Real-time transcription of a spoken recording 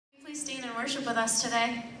and worship with us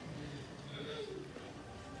today.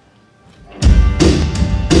 Our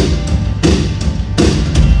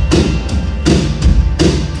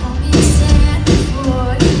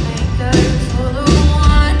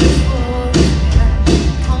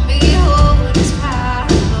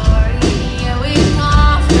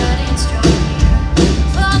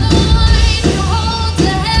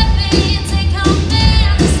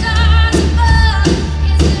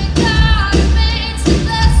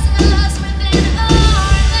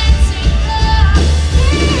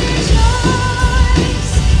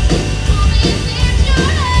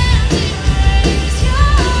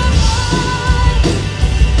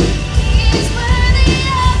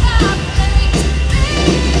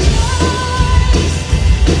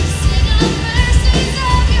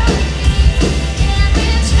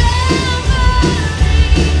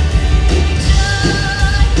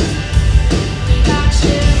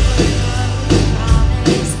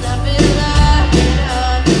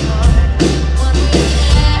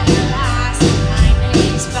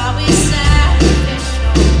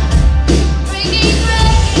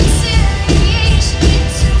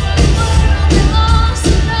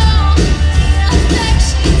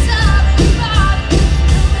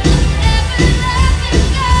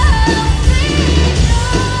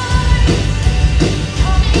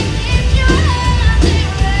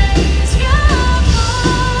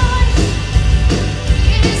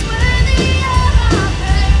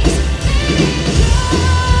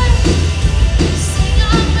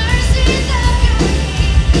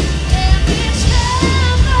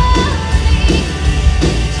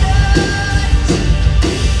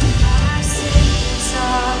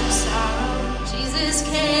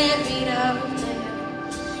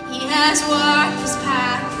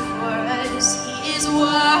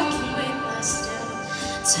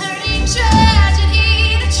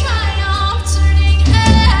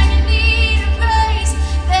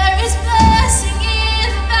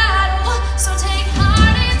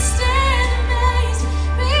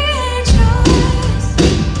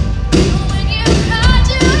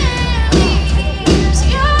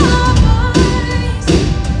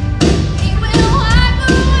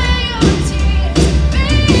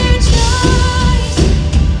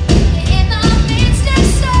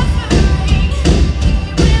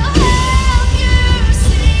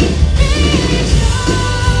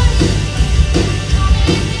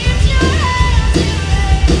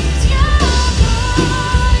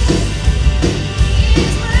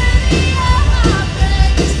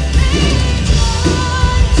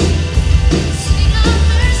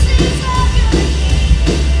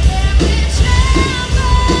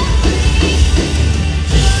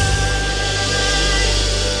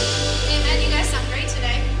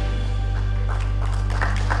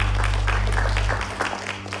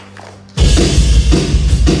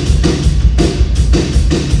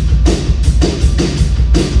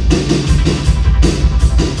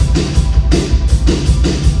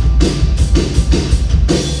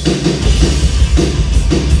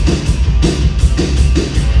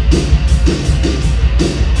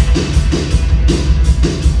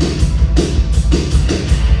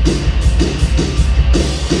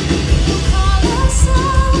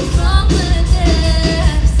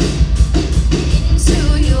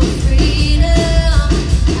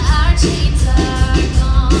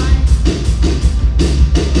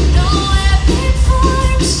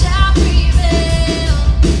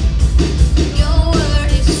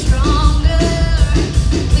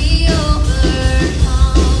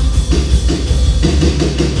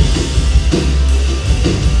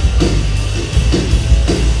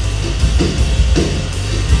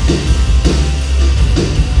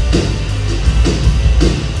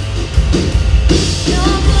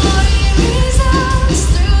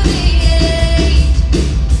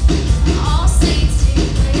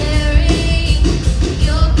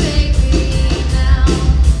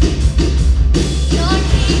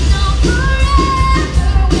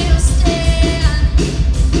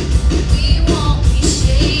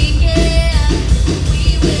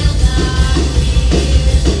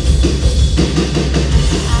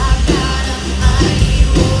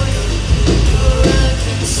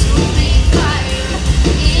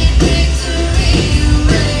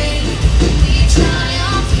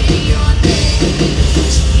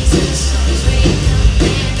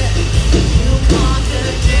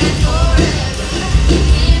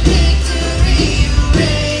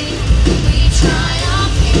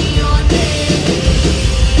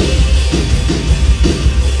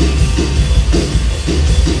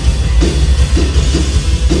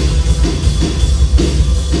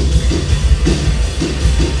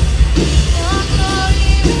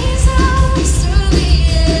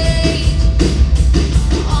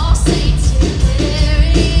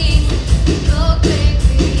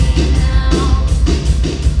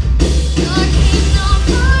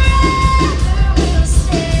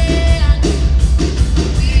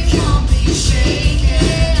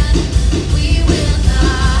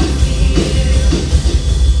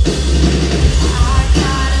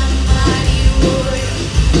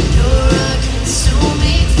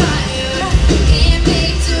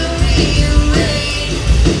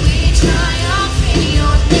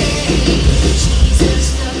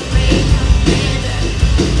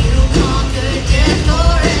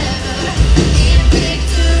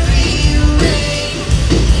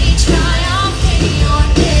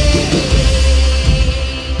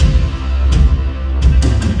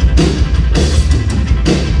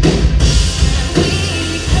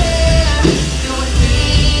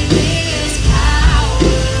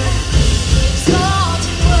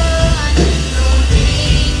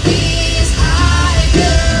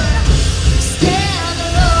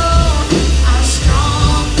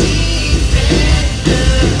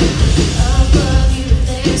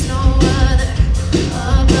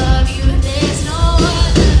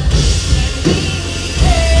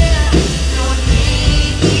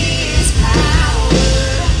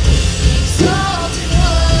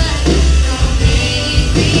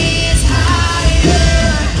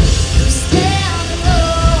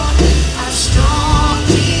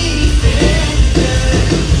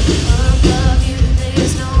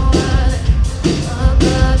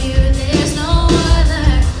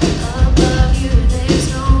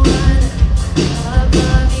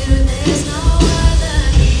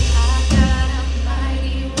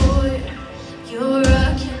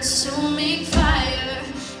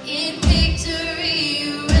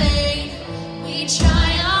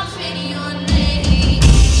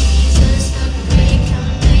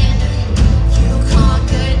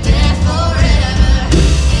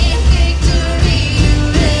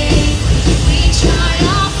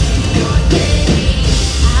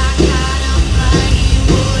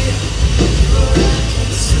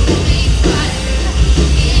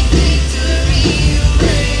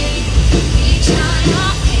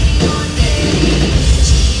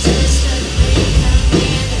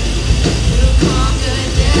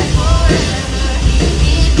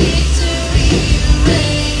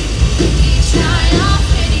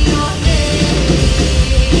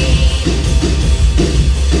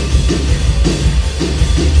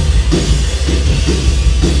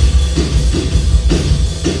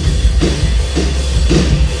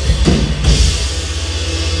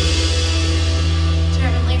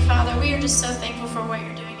are just so thankful for what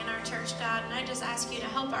you're doing in our church, God. And I just ask you to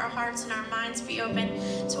help our hearts and our minds be open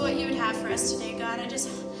to what you would have for us today, God.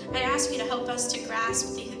 I ask you to help us to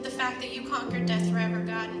grasp the fact that you conquered death forever,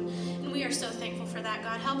 God. And we are so thankful for that,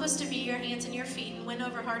 God. Help us to be your hands and your feet and win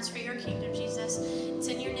over hearts for your kingdom, Jesus. It's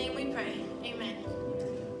in your name we pray. Amen.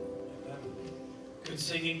 Good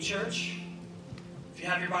singing, church. If you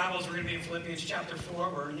have your Bibles, we're going to be in Philippians chapter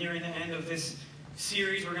 4. We're nearing the end of this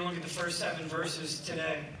series. We're going to look at the first 7 verses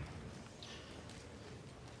today.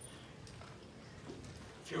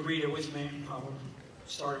 If you'll read it with me, I'll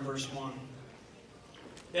start in verse 1.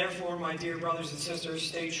 Therefore, my dear brothers and sisters,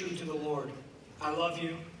 stay true to the Lord. I love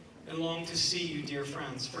you and long to see you, dear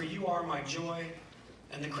friends, for you are my joy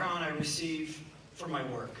and the crown I receive for my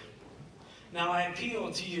work. Now I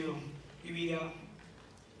appeal to you, Euodia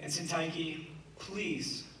and Syntyche,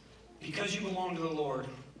 please, because you belong to the Lord,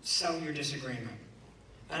 settle your disagreement.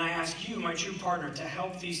 And I ask you, my true partner, to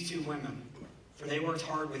help these 2 women, for they worked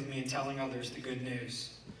hard with me in telling others the good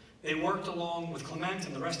news. They worked along with Clement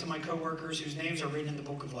and the rest of my co-workers whose names are written in the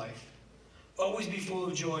book of life. Always be full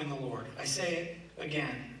of joy in the Lord. I say it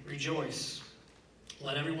again, rejoice.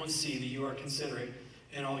 Let everyone see that you are considerate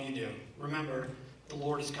in all you do. Remember, the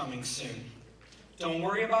Lord is coming soon. Don't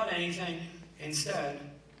worry about anything. Instead,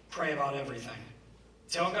 pray about everything.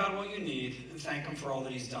 Tell God what you need and thank Him for all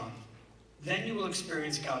that He's done. Then you will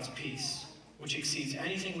experience God's peace, which exceeds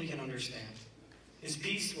anything we can understand. His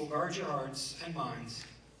peace will guard your hearts and minds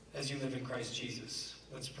as you live in Christ Jesus.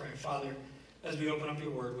 Let's pray. Father, as we open up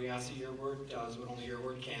your word, we ask that your word does what only your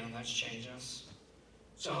word can, and that's change us.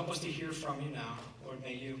 So help us to hear from you now. Lord,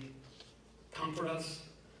 may you comfort us,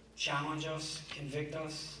 challenge us, convict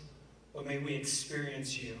us, but may we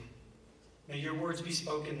experience you. May your words be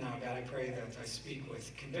spoken now, God. I pray that I speak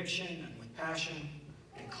with conviction and with passion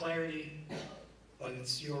and clarity, but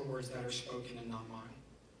it's your words that are spoken and not mine.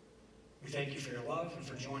 We thank you for your love and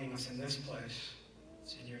for joining us in this place.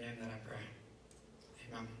 It's in your name that I pray.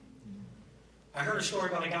 Amen. I heard a story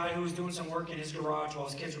about a guy who was doing some work in his garage while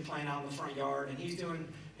his kids were playing out in the front yard, and he's doing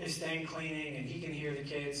his thing cleaning, and he can hear the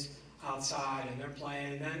kids outside, and they're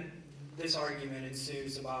playing, and then this argument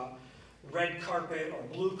ensues about red carpet or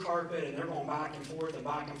blue carpet, and they're going back and forth,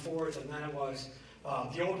 and then it was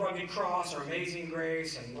the old rugged cross or amazing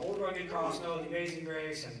grace, and the old rugged cross, no, the amazing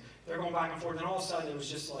grace, and they're going back and forth, and all of a sudden it was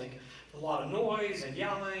just like a lot of noise and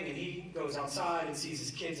yelling, and he goes outside and sees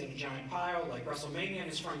his kids in a giant pile, like WrestleMania in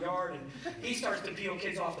his front yard, and he starts to peel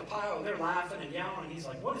kids off the pile, and they're laughing and yelling, and he's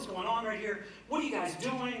like, what is going on right here? What are you guys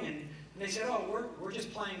doing? And they said, oh, we're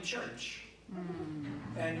just playing church.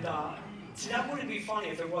 And see, that wouldn't be funny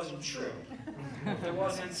if it wasn't true, if there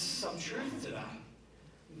wasn't some truth to that.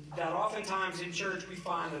 That oftentimes in church we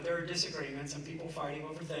find that there are disagreements and people fighting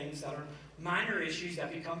over things that are minor issues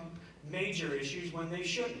that become major issues when they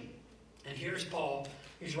shouldn't. And here's Paul.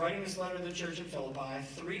 He's writing this letter to the church in Philippi,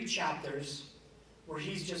 3 chapters where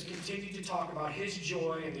he's just continued to talk about his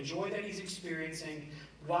joy and the joy that he's experiencing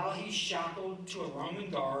while he's shackled to a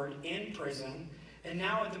Roman guard in prison. And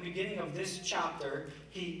now at the beginning of this chapter,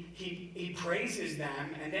 he praises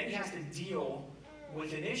them, and then he has to deal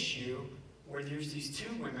with an issue where there's these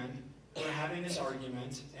 2 women who are having this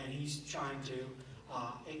argument, and he's trying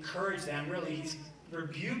to encourage them. Really, he's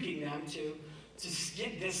rebuking them to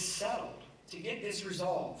get this settled, to get this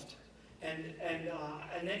resolved. And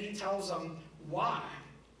then he tells them why.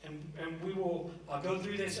 And we will go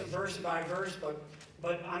through this verse by verse,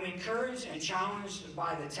 but I'm encouraged and challenged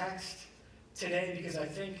by the text today because I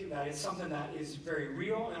think that it's something that is very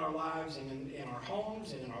real in our lives and in our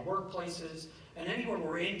homes and in our workplaces and anywhere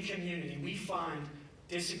we're in community. We find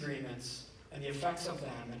disagreements and the effects of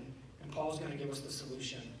them, and Paul's going to give us the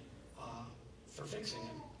solution for fixing it.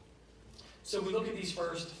 So we look at these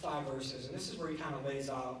first 5 verses, and this is where he kind of lays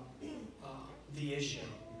out the issue.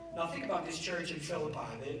 Now think about this church in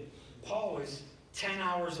Philippi. Paul was 10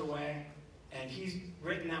 hours away, and he's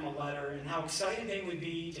written them a letter, and how excited they would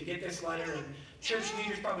be to get this letter. And church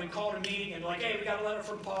leaders probably called a meeting and like, hey, we got a letter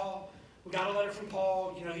from Paul. We got a letter from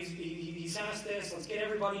Paul. You know, he sent us this. Let's get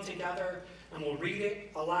everybody together, and we'll read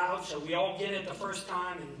it aloud so we all get it the first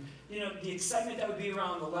time. And, you know, the excitement that would be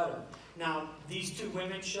around the letter. Now, these 2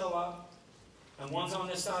 women show up. And one's on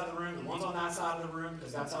this side of the room, and one's on that side of the room,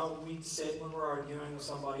 because that's how we sit when we're arguing with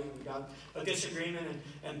somebody. We've got a disagreement,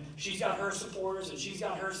 and she's got her supporters, and she's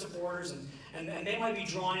got her supporters, and they might be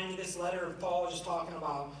drawn into this letter of Paul just talking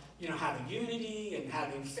about, you know, having unity and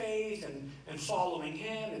having faith and following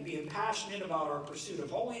him and being passionate about our pursuit of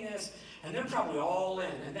holiness, and they're probably all in.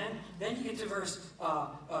 And then you get to verse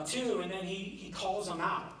 2, and then he calls them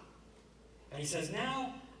out. And he says,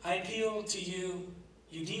 now I appeal to you,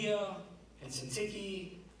 Euodia and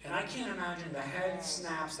Syntyche And I can't imagine the head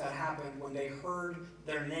snaps that happened when they heard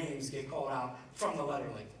their names get called out from the letter.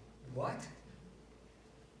 Like, what?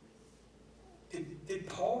 Did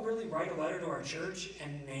Paul really write a letter to our church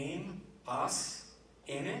and name us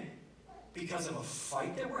in it because of a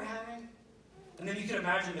fight that we're having? And then you can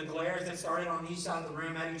imagine the glares that started on each side of the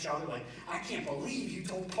room at each other, like, I can't believe you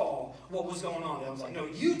told Paul what was going on. And I was like, no,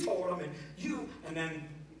 you told him, and then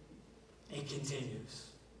it continues.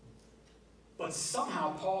 But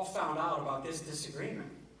somehow Paul found out about this disagreement,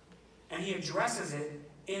 and he addresses it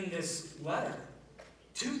in this letter.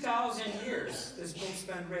 2,000 years this book's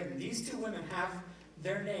been written. These two women have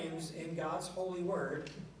their names in God's holy word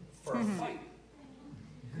for a fight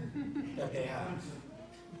that they have.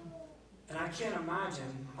 And I can't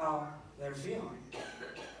imagine how they're feeling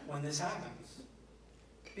when this happens.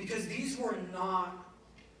 Because these were not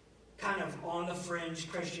kind of on the fringe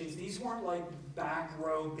Christians. These weren't like back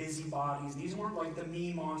row busybodies. These weren't like the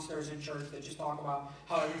me monsters in church that just talk about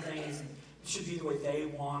how everything should be the way they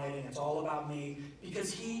want it and it's all about me.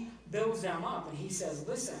 Because he builds them up and he says,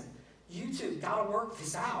 listen, you two got to work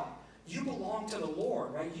this out. You belong to the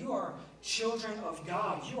Lord, right? You are children of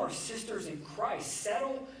God. You are sisters in Christ.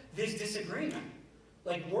 Settle this disagreement.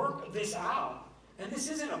 Like, work this out. And this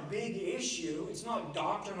isn't a big issue. It's not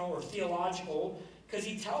doctrinal or theological, because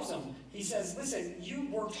he tells them, he says, listen, you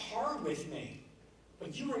worked hard with me.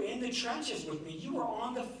 But you were in the trenches with me. You were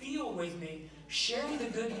on the field with me, sharing the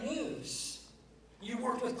good news. You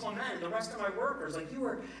worked with Clement and the rest of my workers. Like, you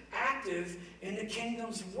were active in the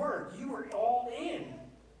kingdom's work. You were all in.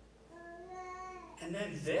 And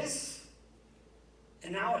then this,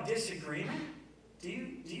 and now a disagreement. Do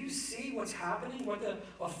you see what's happening? What the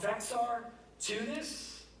effects are to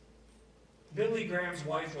this? Billy Graham's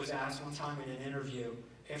wife was asked one time in an interview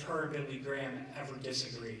if her and Billy Graham ever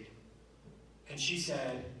disagreed. And she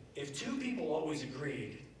said, if two people always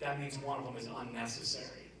agreed, that means one of them is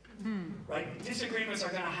unnecessary. Right? Disagreements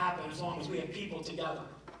are going to happen as long as we have people together.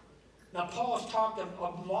 Now, Paul has talked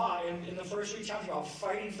a lot in the first 3 chapters about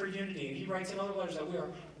fighting for unity. And he writes in other letters that we are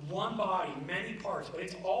one body, many parts, but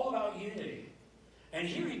it's all about unity. And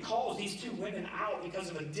here he calls these two women out because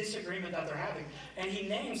of a disagreement that they're having. And he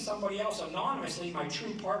names somebody else anonymously, my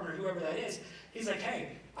true partner, whoever that is. He's like, hey,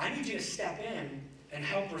 I need you to step in and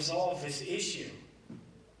help resolve this issue.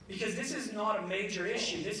 Because this is not a major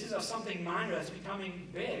issue. This is something minor that's becoming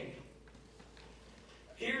big.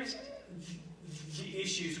 Here's the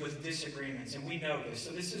issues with disagreements, and we know this.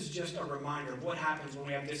 So this is just a reminder of what happens when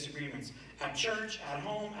we have disagreements. At church, at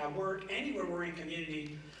home, at work, anywhere we're in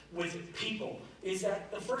community with people. Is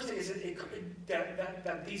that the first thing is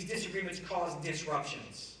that these disagreements cause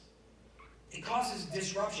disruptions. It causes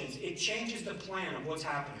disruptions. It changes the plan of what's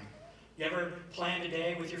happening. You ever plan a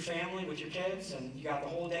day with your family, with your kids, and you got the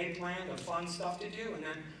whole day planned of fun stuff to do, and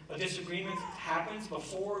then a disagreement happens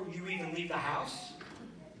before you even leave the house?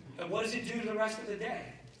 And what does it do to the rest of the day?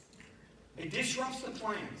 It disrupts the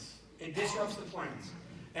plans. It disrupts the plans.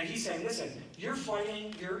 And he's saying, listen, you're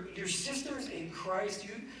fighting, you're sisters in Christ,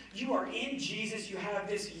 you are in Jesus, you have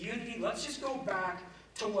this unity. Let's just go back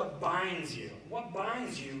to what binds you. What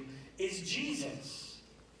binds you is Jesus.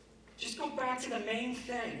 Just go back to the main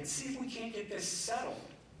thing and see if we can't get this settled.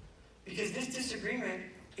 Because this disagreement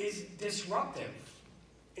is disruptive.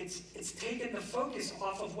 It's taken the focus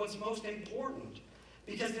off of what's most important.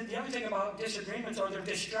 Because the other thing about disagreements are they're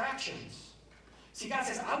distractions. See, God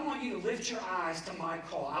says, I want you to lift your eyes to my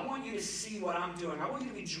call. I want you to see what I'm doing. I want you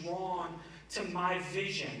to be drawn to my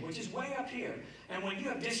vision, which is way up here. And when you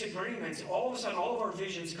have disagreements, all of a sudden, all of our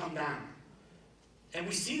visions come down. And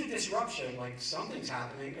we see the disruption, like something's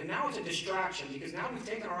happening, and now it's a distraction, because now we've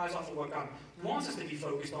taken our eyes off of what God wants us to be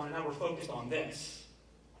focused on, and now we're focused on this.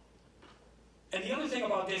 And the other thing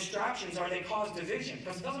about distractions are they cause division,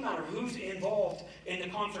 because it doesn't matter who's involved in the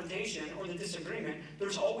confrontation or the disagreement,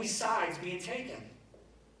 there's always sides being taken.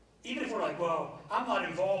 Even if we're like, well, I'm not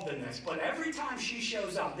involved in this, but every time she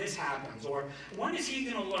shows up, this happens. Or when is he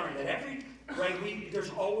going to learn that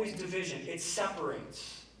there's always division. It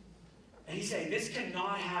separates. And he's saying this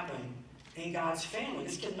cannot happen in God's family.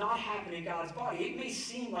 This cannot happen in God's body. It may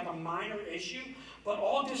seem like a minor issue, but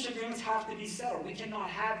all disagreements have to be settled. We cannot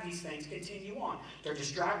have these things continue on. They're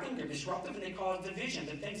distracting, they're disruptive, and they cause division.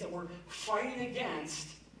 The things that we're fighting against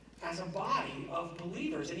as a body of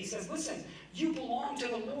believers. And he says, listen, you belong to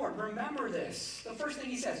the Lord. Remember this. The first thing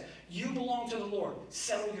he says, you belong to the Lord.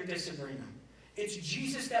 Settle your disagreement. It's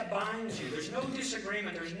Jesus that binds you. There's no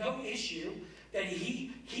disagreement. There's no issue that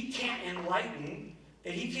he can't enlighten,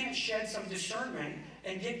 that he can't shed some discernment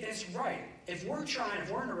and get this right. If we're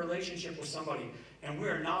in a relationship with somebody and we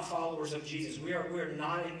are not followers of Jesus. We are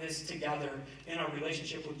not in this together in our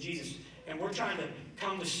relationship with Jesus. And we're trying to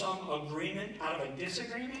come to some agreement out of a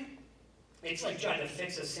disagreement. It's like trying to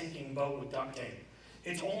fix a sinking boat with duct tape.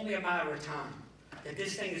 It's only a matter of time that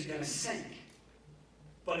this thing is going to sink.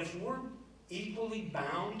 But if we're equally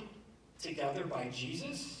bound together by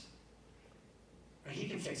Jesus, he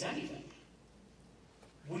can fix anything.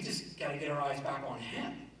 We just got to get our eyes back on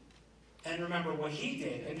him and remember what he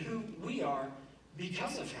did and who we are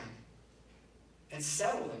because of him, and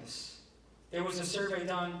settle this. There was a survey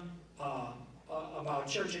done about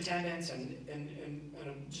church attendance and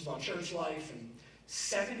just about church life, and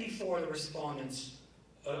 74 of the respondents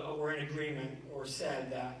were in agreement or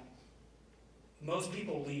said that most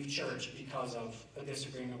people leave church because of a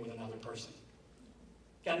disagreement with another person.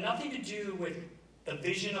 Got nothing to do with the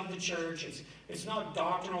vision of the church. It's not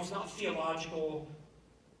doctrinal. It's not theological.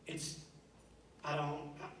 It's I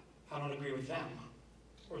don't agree with them,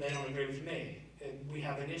 or they don't agree with me. We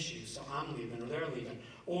have an issue, so I'm leaving or they're leaving.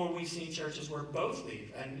 Or we see churches where both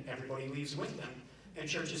leave and everybody leaves with them, and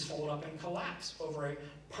churches fold up and collapse over a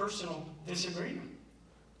personal disagreement.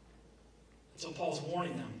 So Paul's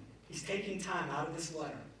warning them. He's taking time out of this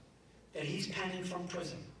letter that he's penning from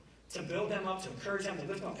prison to build them up, to encourage them, to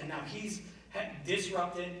lift them up. And now he's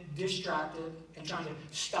disrupted, distracted, and trying to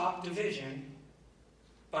stop division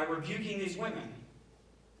by rebuking these women.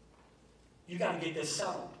 You got to get this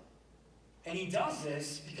settled. And he does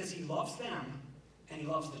this because he loves them and he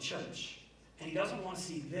loves the church. And he doesn't want to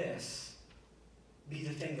see this be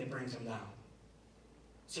the thing that brings him down.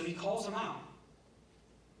 So he calls them out.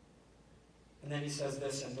 And then he says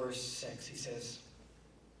this in verse 6. He says,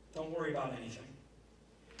 don't worry about anything.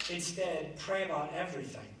 Instead, pray about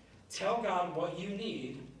everything. Tell God what you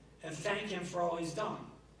need and thank him for all he's done.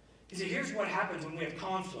 You see, here's what happens when we have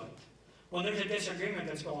conflict. When there's a disagreement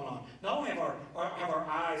that's going on. Not only have our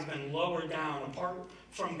eyes been lowered down apart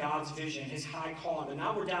from God's vision, his high calling, but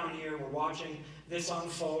now we're down here, we're watching this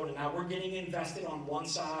unfold, and now we're getting invested on one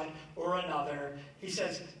side or another. He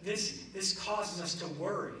says this causes us to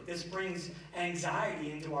worry. This brings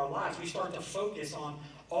anxiety into our lives. We start to focus on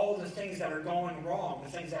all the things that are going wrong, the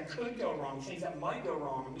things that could go wrong, the things that might go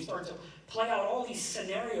wrong. And we start to play out all these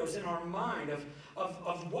scenarios in our mind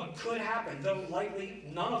of what could happen, though likely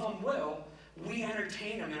none of them will. We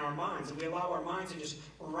entertain them in our minds, and we allow our minds to just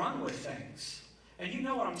run with things. And you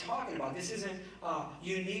know what I'm talking about. This isn't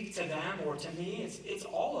unique to them or to me. It's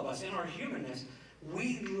all of us in our humanness.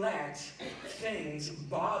 We let things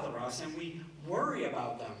bother us, and we worry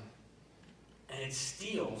about them, and it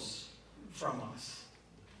steals from us.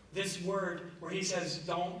 This word where he says,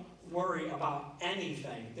 don't worry about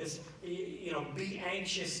anything. This, be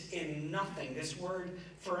anxious in nothing. This word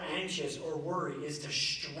for anxious or worry is to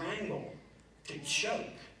strangle, to choke.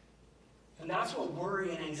 And that's what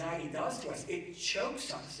worry and anxiety does to us. It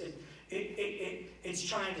chokes us. It's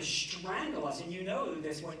trying to strangle us. And you know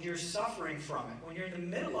this when you're suffering from it. When you're in the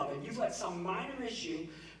middle of it, you've let some minor issue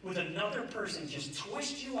with another person just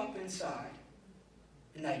twist you up inside.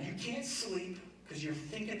 And now you can't sleep, because you're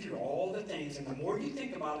thinking through all the things, and the more you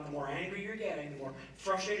think about it, the more angry you're getting, the more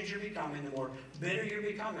frustrated you're becoming, the more bitter you're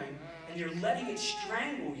becoming, and you're letting it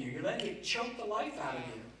strangle you. You're letting it choke the life out of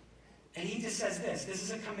you. And he just says this. This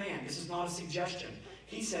is a command. This is not a suggestion.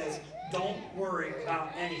 He says, don't worry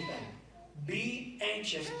about anything. Be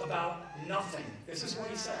anxious about nothing. This is what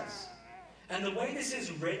he says. And the way this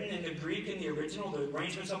is written in the Greek, in the original, the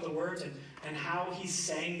arrangements of the words, and how he's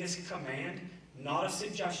saying this command, not a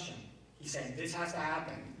suggestion. He's saying this has to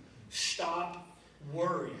happen. Stop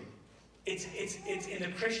worrying. It's in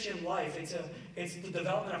the Christian life. It's the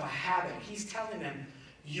development of a habit. He's telling them,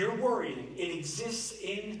 you're worrying. It exists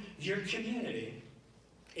in your community.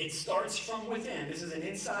 It starts from within. This is an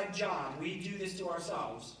inside job. We do this to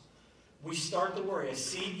ourselves. We start to worry. A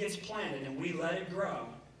seed gets planted and we let it grow.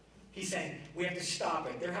 He's saying we have to stop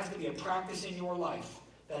it. There has to be a practice in your life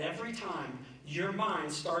that every time your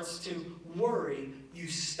mind starts to worry, you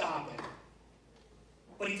stop it.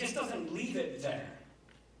 But he just doesn't leave it there.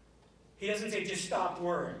 He doesn't say just stop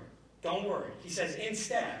worrying. Don't worry. He says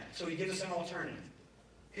instead. So he gives us an alternative.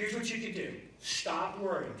 Here's what you could do. Stop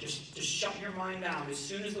worrying. Just shut your mind down. As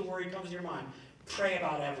soon as the worry comes to your mind, pray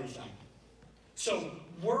about everything. So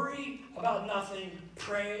worry about nothing.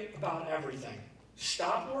 Pray about everything.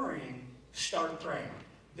 Stop worrying. Start praying.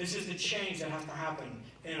 This is the change that has to happen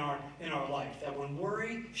in our life. That when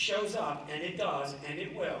worry shows up, and it does, and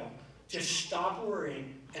it will, just stop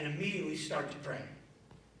worrying and immediately start to pray.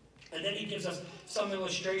 And then he gives us some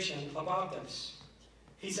illustration about this.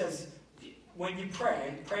 He says, when you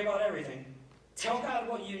pray about everything, tell God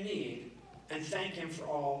what you need and thank him for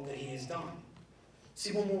all that he has done.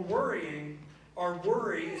 See, when we're worrying, our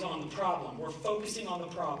worry is on the problem. We're focusing on the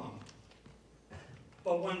problem.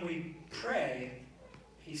 But when we pray,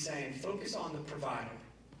 he's saying, focus on the provider.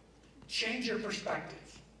 Change your perspective.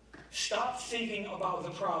 Stop thinking about the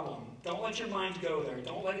problem. Don't let your mind go there.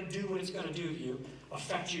 Don't let it do what it's going to do to you.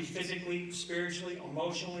 Affect you physically, spiritually,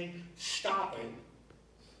 emotionally. Stop it.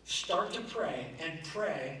 Start to pray, and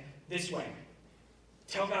pray this way.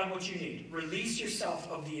 Tell God what you need. Release yourself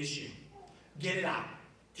of the issue. Get it out.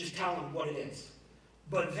 Just tell him what it is.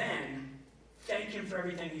 But then, thank him for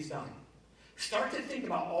everything he's done. Start to think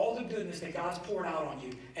about all the goodness that God's poured out on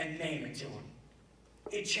you and name it to him.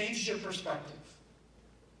 It changes your perspective.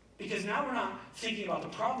 Because now we're not thinking about the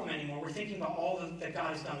problem anymore. We're thinking about all that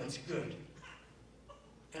God has done that's good.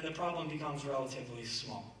 And the problem becomes relatively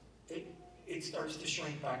small. It starts to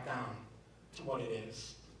shrink back down to what it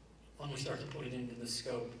is when we start to put it into the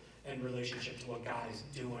scope and relationship to what God is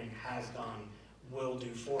doing, has done, will do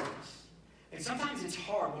for us. And sometimes it's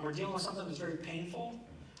hard when we're dealing with something that's very painful,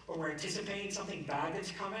 or we're anticipating something bad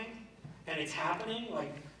that's coming, and it's happening,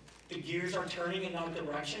 like the gears are turning in that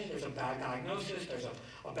direction. There's a bad diagnosis, there's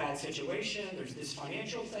a bad situation, there's this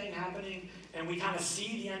financial thing happening, and we kind of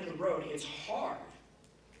see the end of the road. It's hard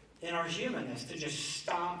in our humanness to just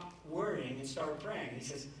stop worrying and start praying. He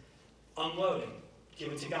says, unload it.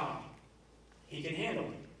 Give it to God. He can handle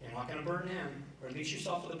it. You're not going to burden him. Release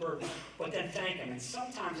yourself of the burden. But then thank him. And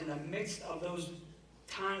sometimes in the midst of those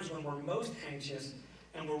times when we're most anxious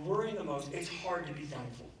and we're worrying the most, it's hard to be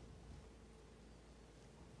thankful.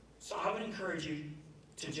 So I would encourage you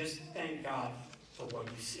to just thank God for what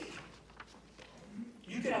you see.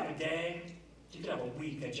 You could have a day, you could have a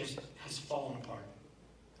week that just has fallen apart.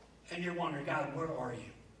 And you're wondering, God, where are you?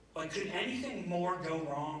 Like, could anything more go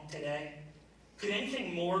wrong today? Could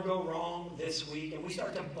anything more go wrong this week? And we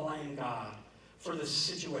start to blame God for the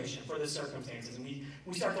situation, for the circumstances. And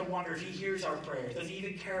we start to wonder if he hears our prayers. Does he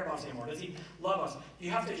even care about us anymore? Does he love us? You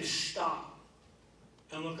have to just stop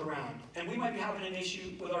and look around. And we might be having an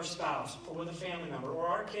issue with our spouse or with a family member, or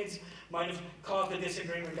our kids might have caused a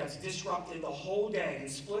disagreement that's disrupted the whole day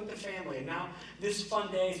and split the family. And now this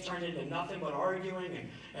fun day has turned into nothing but arguing,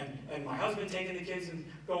 and my husband taking the kids and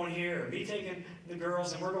going here, or me taking the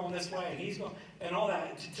girls and we're going this way, and he's going, and all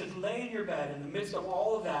that. To lay in your bed in the midst of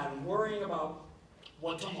all of that and worrying about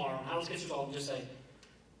what tomorrow and how this gets resolved, and just say,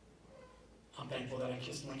 I'm thankful that I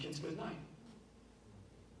kissed my kids goodnight.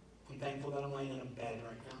 I'm thankful that I'm laying in a bed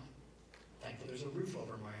right now. I'm thankful there's a roof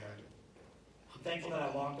over my head. I'm thankful that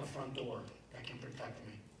I locked the front door that can protect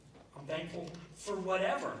me. I'm thankful for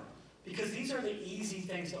whatever, because these are the easy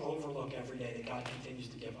things to overlook every day that God continues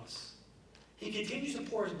to give us. He continues to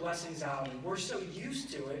pour his blessings out, and we're so used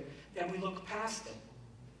to it that we look past it.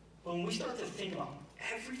 But when we start to think about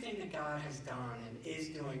everything that God has done and is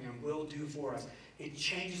doing and will do for us, it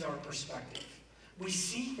changes our perspective. We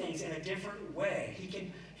see things in a different way. He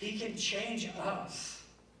can change us.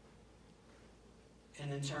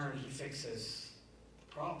 And in turn, he fixes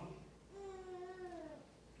the problem.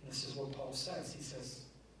 And this is what Paul says. He says,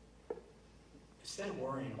 instead of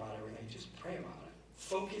worrying about everything, just pray about it.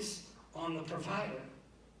 Focus on the provider,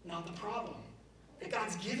 not the problem. That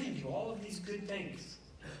God's giving you all of these good things.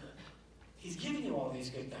 He's giving you all these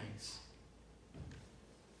good things.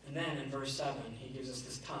 And then in verse 7, he gives us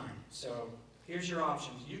this time. So here's your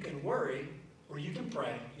options. You can worry or you can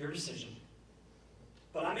pray, your decision.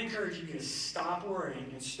 But I'm encouraging you to stop worrying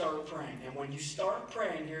and start praying. And when you start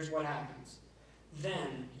praying, here's what happens.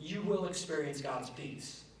 Then you will experience God's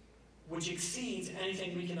peace, which exceeds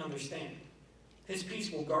anything we can understand. His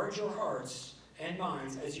peace will guard your hearts and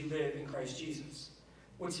minds as you live in Christ Jesus.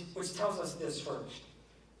 Which tells us this first.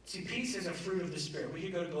 See, peace is a fruit of the Spirit. We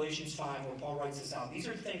could go to Galatians 5 where Paul writes this out. These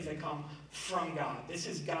are things that come from God. This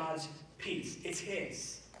is God's peace. It's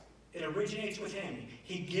his. It originates with him.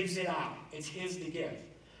 He gives it out. It's his to give.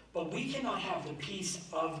 But we cannot have the peace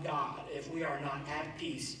of God if we are not at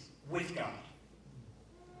peace with God.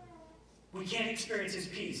 We can't experience his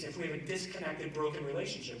peace if we have a disconnected, broken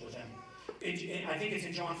relationship with him. I think it's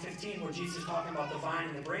in John 15 where Jesus is talking about the vine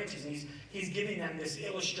and the branches, and he's giving them this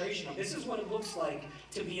illustration of this is what it looks like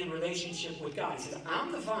to be in relationship with God. He says,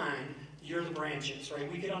 I'm the vine, you're the branches,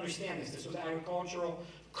 right? We could understand this. This was agricultural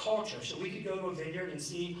culture. So we could go to a vineyard and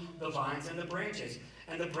see the vines and the branches.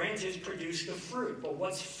 And the branches produce the fruit. But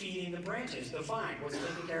what's feeding the branches? The vine. What's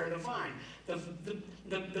taking care of the vine?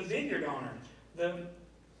 The vineyard owner. The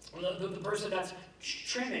person that's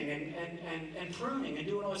trimming and pruning and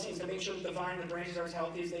doing all those things to make sure that the vine and the branches are as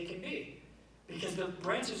healthy as they can be. Because the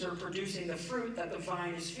branches are producing the fruit that the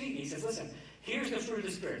vine is feeding. He says, listen, here's the fruit of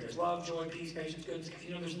the Spirit. There's love, joy, peace, patience, goodness.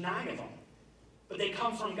 There's 9 of them. but they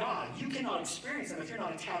come from God. You cannot experience them if you're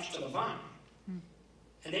not attached to the vine.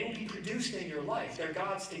 And they will be produced in your life. They're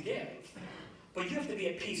God's to give. But you have to be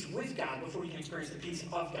at peace with God before you can experience the peace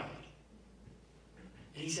of God.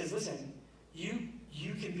 And he says, listen, you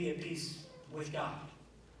can be at peace with God.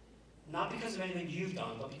 Not because of anything you've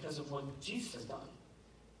done, but because of what Jesus has done.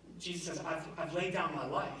 Jesus says, I've laid down my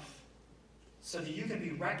life so that you can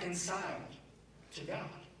be reconciled to God.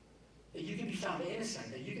 That you can be found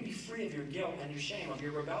innocent. That you can be free of your guilt and your shame, of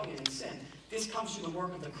your rebellion and sin. This comes through the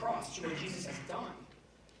work of the cross, through what Jesus has done.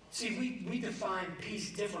 See, we define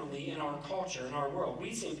peace differently in our culture, in our world.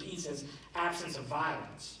 We say peace as absence of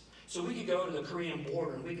violence. So we could go to the Korean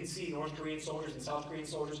border and we could see North Korean soldiers and South Korean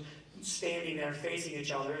soldiers standing there facing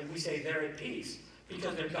each other, and we say they're at peace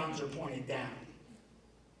because their guns are pointed down.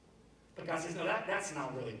 But God says, no, that's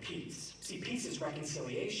not really peace. See, peace is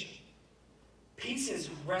reconciliation. Peace is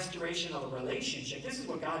restoration of a relationship. This is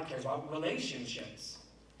what God cares about, relationships.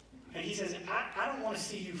 And he says, I don't want to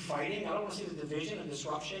see you fighting. I don't want to see the division and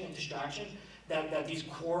disruption and distraction that these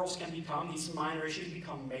quarrels can become, these minor issues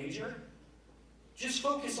become major. Just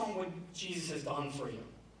focus on what Jesus has done for you.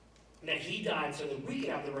 And that he died so that we could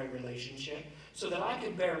have the right relationship, so that I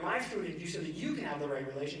could bear my fruit in you, so that you can have the right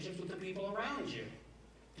relationships with the people around you.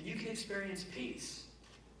 And you can experience peace.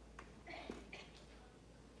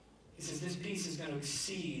 He says this peace is going to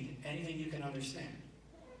exceed anything you can understand.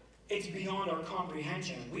 It's beyond our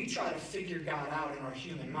comprehension. We try to figure God out in our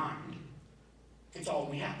human mind. It's all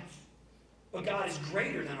we have. But God is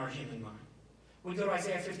greater than our human mind. We go to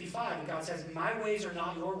Isaiah 55, and God says, my ways are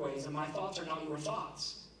not your ways, and my thoughts are not your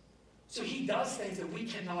thoughts. So he does things that we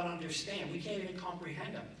cannot understand. We can't even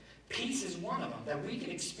comprehend them. Peace is one of them, that we can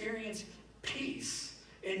experience peace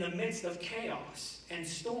in the midst of chaos and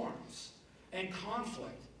storms and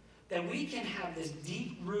conflict. That we can have this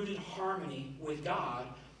deep-rooted harmony with God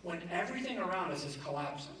when everything around us is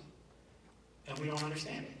collapsing and we don't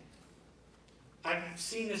understand it. I've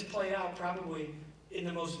seen this play out probably in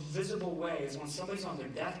the most visible way is when somebody's on their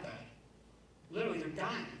deathbed. Literally, they're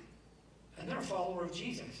dying. And they're a follower of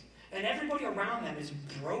Jesus. And everybody around them is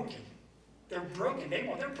broken. They're broken.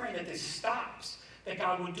 They're praying that this stops, that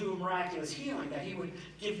God would do a miraculous healing, that he would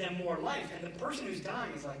give them more life. And the person who's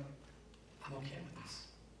dying is like, I'm okay with this.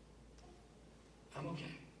 I'm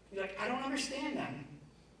okay. You're like, I don't understand that.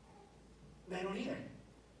 They don't either.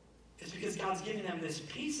 It's because God's giving them this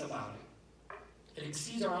peace about it. It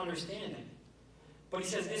exceeds our understanding. But he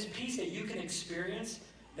says this peace that you can experience,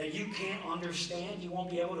 that you can't understand, you won't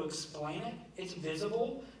be able to explain it. It's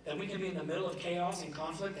visible, that we can be in the middle of chaos and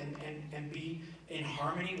conflict and be in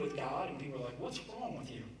harmony with God. And people are like, what's wrong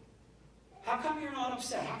with you? How come you're not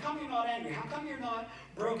upset? How come you're not angry? How come you're not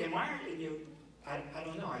broken? Why aren't you? I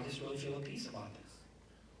don't know. I just really feel a peace about this.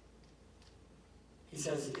 He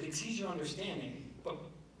says, it exceeds your understanding,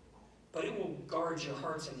 but it will guard your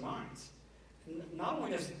hearts and minds. Not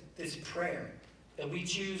only does this prayer that we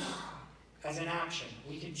choose as an action,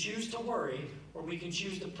 we can choose to worry or we can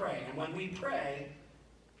choose to pray. And when we pray,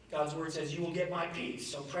 God's word says, you will get my peace.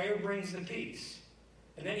 So prayer brings the peace.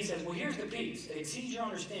 And then he says, well, here's the peace. It exceeds your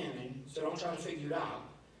understanding, so don't try to figure it out.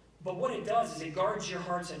 But what it does is it guards your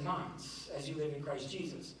hearts and minds as you live in Christ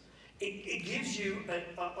Jesus. It gives you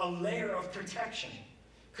a layer of protection.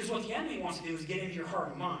 Because what the enemy wants to do is get into your heart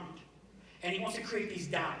and mind. And he wants to create these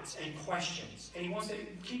doubts and questions. And he wants to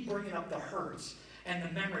keep bringing up the hurts and the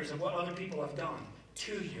memories of what other people have done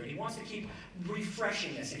to you. And he wants to keep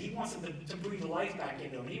refreshing this. And he wants to breathe life back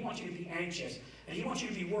into them. And he wants you to be anxious. And he wants you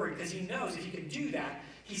to be worried. Because he knows if he can do that,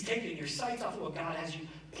 he's taking your sights off of what God has you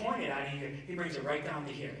pointed at here. He brings it right down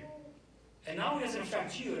to here. And not only does it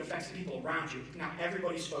affect you, it affects the people around you. Now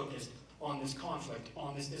everybody's focused on this conflict,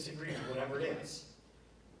 on this disagreement, whatever it is.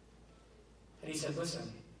 And he said,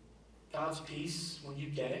 listen, God's peace, when you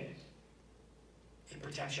get it, it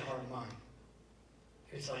protects your heart and mind.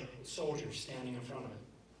 It's like soldiers standing in front of it.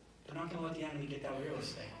 They're not going to let the enemy get that real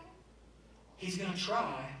estate. He's going to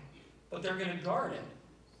try, but they're going to guard it.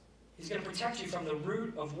 He's going to protect you from the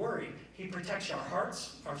root of worry. He protects our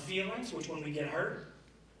hearts, our feelings, which when we get hurt,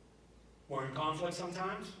 we're in conflict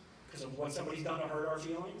sometimes because of what somebody's done to hurt our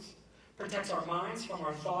feelings. Protects our minds from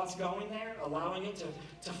our thoughts going there, allowing it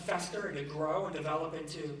to fester and to grow and develop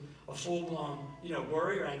into a full-blown,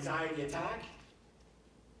 worry or anxiety attack.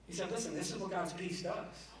 He said, listen, this is what God's peace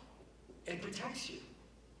does. It protects you.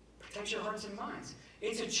 Protects your hearts and minds.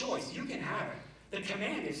 It's a choice. You can have it. The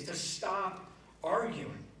command is to stop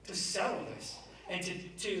arguing, to settle this, and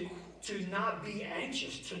to not be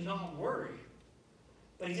anxious, to not worry.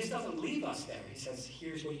 But he just doesn't leave us there. He says,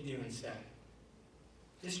 here's what you do instead.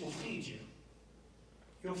 This will feed you.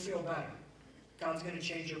 You'll feel better. God's going to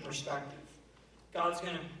change your perspective. God's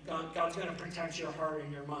going to protect your heart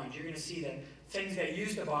and your mind. You're going to see that things that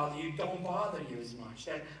used to bother you don't bother you as much.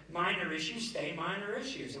 That minor issues stay minor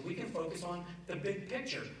issues. And we can focus on the big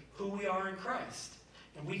picture, who we are in Christ.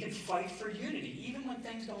 And we can fight for unity. Even when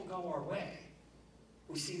things don't go our way,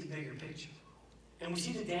 we see the bigger picture. And we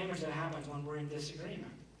see the damage that happens when we're in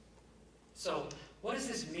disagreement. So, what does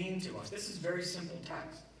this mean to us? This is a very simple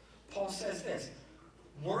text. Paul says this: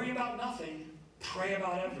 worry about nothing, pray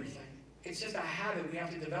about everything. It's just a habit we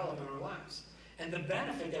have to develop in our lives. And the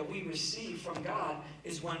benefit that we receive from God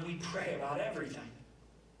is when we pray about everything.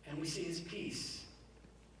 And we see his peace.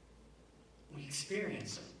 We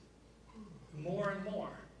experience it more and more.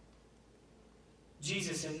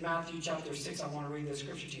 Jesus in Matthew chapter 6, I want to read this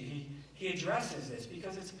scripture to you. He addresses this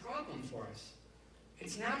because it's a problem for us.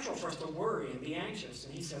 It's natural for us to worry and be anxious.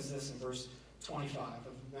 And he says this in verse 25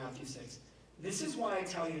 of Matthew 6. This is why I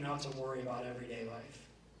tell you not to worry about everyday life.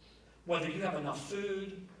 Whether you have enough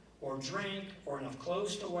food or drink or enough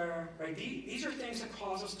clothes to wear, right? These are things that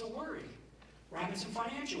cause us to worry. We're having some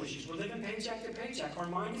financial issues. We're living paycheck to paycheck. Our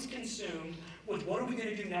mind is consumed with what are we going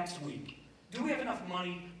to do next week? Do we have enough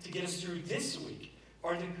money to get us through this week?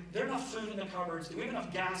 Are there enough food in the cupboards? Do we have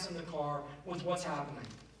enough gas in the car with what's happening?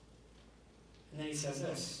 And then he says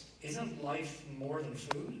this: isn't life more than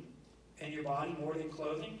food? And your body more than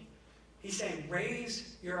clothing? He's saying,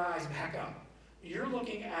 raise your eyes back up. You're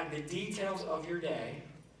looking at the details of your day,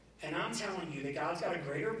 and I'm telling you that God's got a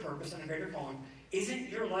greater purpose and a greater calling. Isn't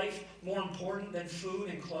your life more important than food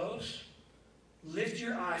and clothes? Lift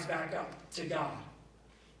your eyes back up to God.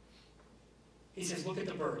 He says, look at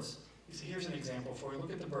the birds. He says, here's an example for you.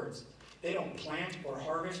 Look at the birds. They don't plant or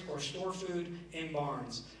harvest or store food in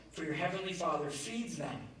barns, for your heavenly Father feeds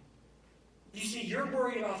them. You see, you're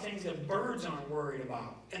worried about things that birds aren't worried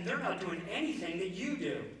about, and they're not doing anything that you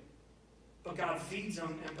do. But God feeds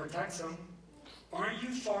them and protects them. Aren't you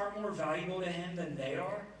far more valuable to him than they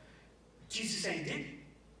are? Jesus is saying,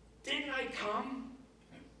 didn't I come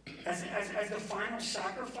as the final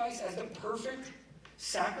sacrifice, as the perfect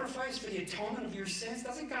sacrifice for the atonement of your sins?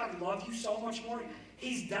 Doesn't God love you so much more?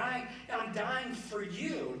 He's dying. I'm dying for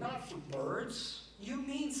you, not for birds. You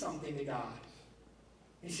mean something to God.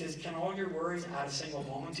 He says, can all your worries add a single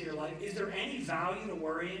moment to your life? Is there any value to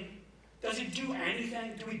worrying? Does it do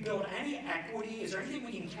anything? Do we build any equity? Is there anything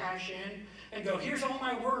we can cash in and go, here's all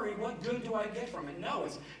my worry, what good do I get from it? No,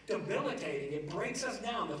 it's debilitating. It breaks us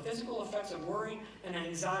down. The physical effects of worry and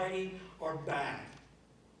anxiety are bad.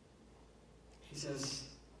 He says,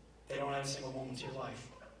 they don't add a single moment to your life.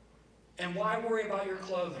 And why worry about your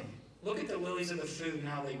clothing? Look at the lilies of the field and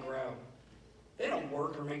how they grow. They don't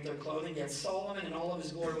work or make their clothing, yet Solomon in all of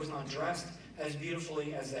his glory was not dressed as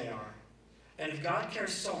beautifully as they are. And if God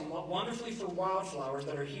cares so wonderfully for wildflowers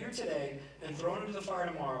that are here today and thrown into the fire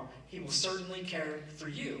tomorrow, he will certainly care for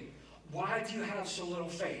you. Why do you have so little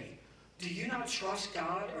faith? Do you not trust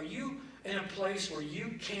God? Are you in a place where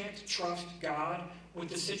you can't trust God with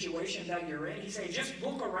the situation that you're in? He's saying, just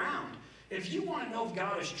look around. If you want to know if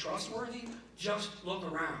God is trustworthy, just look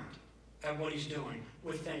around at what he's doing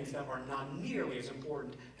with things that are not nearly as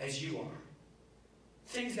important as you are.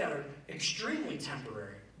 Things that are extremely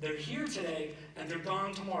temporary. They're here today and they're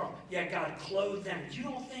gone tomorrow. Yet God clothed them. You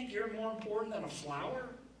don't think you're more important than a flower?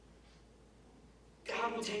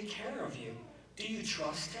 God will take care of you. Do you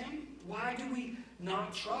trust him? Why do we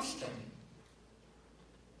not trust him?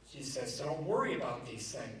 Jesus says, so don't worry about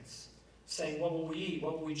these things. Saying, what will we eat?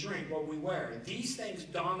 What will we drink? What will we wear? These things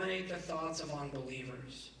dominate the thoughts of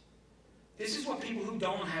unbelievers. This is what people who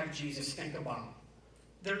don't have Jesus think about.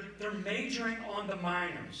 They're majoring on the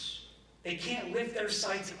minors. They can't lift their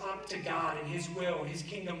sights up to God and his will, his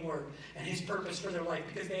kingdom work, and his purpose for their life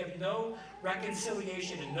because they have no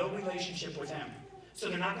reconciliation and no relationship with him. So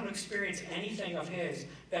they're not going to experience anything of his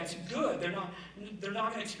that's good. They're not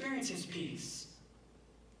going to experience his peace.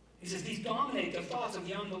 He says these dominate the thoughts of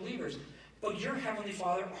the unbelievers. But your heavenly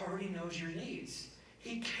Father already knows your needs.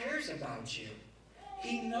 He cares about you.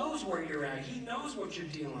 He knows where you're at. He knows what you're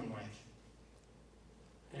dealing with.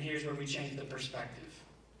 And here's where we change the perspective.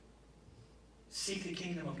 Seek the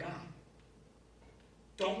kingdom of God.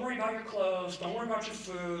 Don't worry about your clothes. Don't worry about your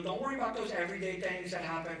food. Don't worry about those everyday things that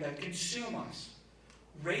happen that consume us.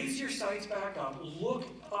 Raise your sights back up. Look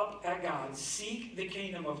up at God. Seek the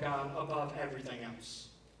kingdom of God above everything else.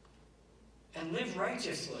 And live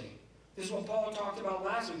righteously. This is what Paul talked about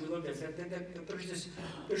last week. We looked at that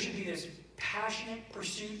there should be this passionate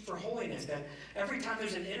pursuit for holiness. That every time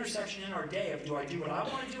there's an intersection in our day of do I do what I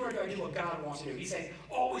want to do or do I do what God wants to do? He's saying,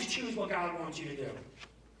 always choose what God wants you to do.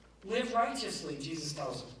 Live righteously, Jesus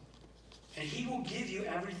tells him. And he will give you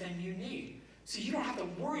everything you need. So you don't have to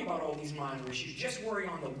worry about all these minor issues. Just worry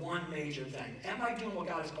on the one major thing. Am I doing what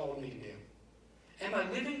God has called me to do? Am I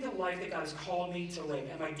living the life that God has called me to live?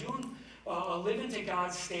 Am I living to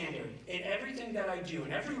God's standard in everything that I do,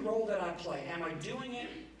 in every role that I play? Am I doing it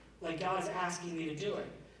like God is asking me to do it?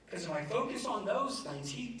 Because if I focus on those things,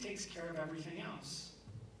 He takes care of everything else.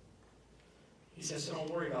 He says, so don't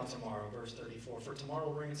worry about tomorrow, verse 34. For tomorrow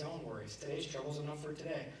will bring its own worries. Today's trouble's enough for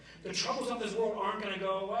today. The troubles of this world aren't going to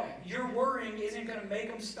go away. Your worrying isn't going to make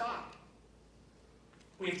them stop.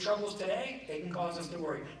 We have troubles today, they can cause us to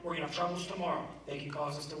worry. We're going to have troubles tomorrow, they can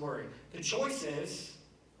cause us to worry. The choice is,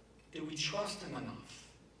 do we trust Him enough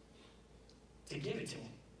to give it to Him?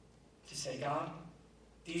 To say, God,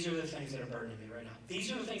 these are the things that are burdening me right now.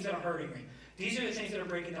 These are the things that are hurting me. These are the things that are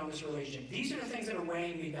breaking down this relationship. These are the things that are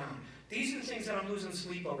weighing me down. These are the things that I'm losing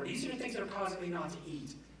sleep over. These are the things that are causing me not to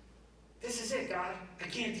eat. This is it, God. I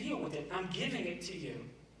can't deal with it. I'm giving it to you.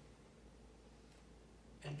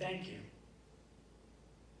 And thank you.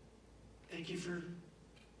 Thank you for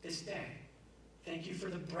this day. Thank you for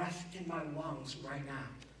the breath in my lungs right now.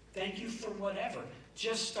 Thank you for whatever.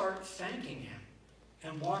 Just start thanking Him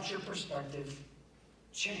and watch your perspective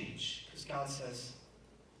change. Because God says,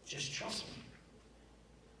 just trust me.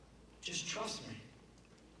 Just trust me.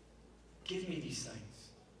 Give me these things.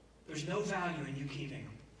 There's no value in you keeping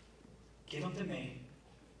them. Give them to me.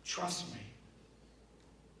 Trust me.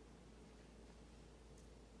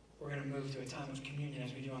 We're going to move to a time of communion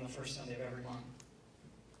as we do on the first Sunday of every month.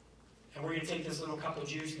 And we're going to take this little cup of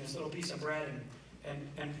juice and this little piece of bread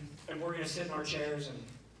and we're going to sit in our chairs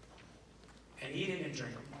and eat it and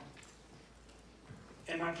drink them.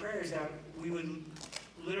 And my prayer is that we would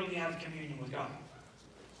literally have communion with God.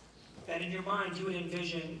 That in your mind you would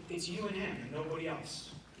envision it's you and Him and nobody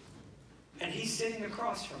else. And He's sitting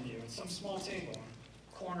across from you at some small table in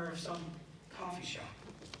the corner of some coffee shop.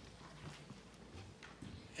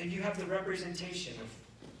 And you have the representation of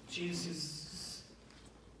Jesus'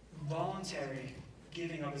 voluntary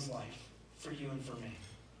giving of His life for you and for me.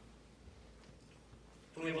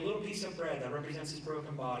 And we have a little piece of bread that represents His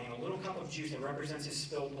broken body and a little cup of juice that represents His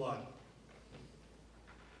spilled blood.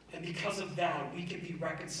 And because of that, we can be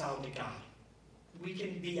reconciled to God. We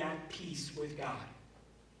can be at peace with God.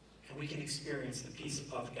 And we can experience the peace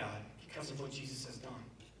of God because of what Jesus has done.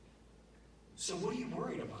 So what are you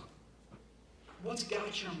worried about? What's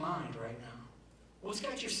got your mind right now? What's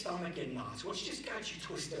got your stomach in knots? What's just got you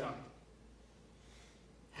twisted up?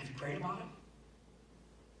 Have you prayed about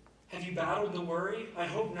it? Have you battled the worry? I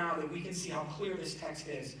hope now that we can see how clear this text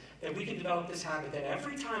is, that we can develop this habit, that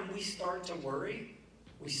every time we start to worry,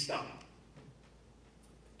 we stop.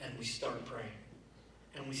 And we start praying.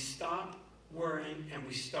 And we stop worrying and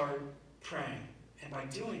we start praying. And by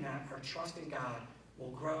doing that, our trust in God will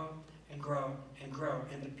grow and grow and grow.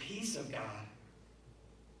 And the peace of God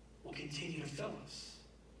will continue to fill us.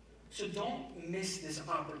 So don't miss this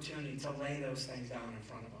opportunity to lay those things down in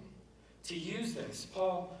front of Him. To use this,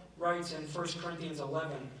 Paul writes in 1 Corinthians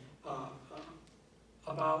 11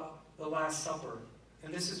 about the Last Supper.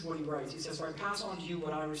 And this is what he writes. He says, for I pass on to you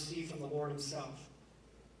what I received from the Lord Himself.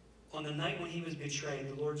 On the night when He was betrayed,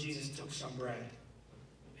 the Lord Jesus took some bread,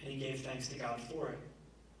 and He gave thanks to God for it.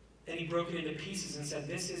 Then He broke it into pieces and said,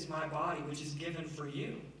 this is my body, which is given for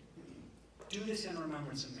you. Do this in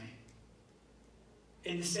remembrance of me.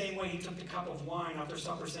 In the same way, He took the cup of wine after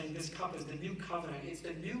supper, saying, this cup is the new covenant. It's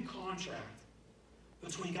the new contract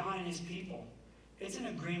between God and His people. It's an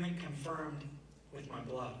agreement confirmed with my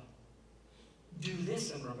blood. Do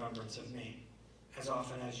this in remembrance of me, as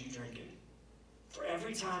often as you drink it. For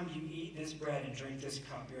every time you eat this bread and drink this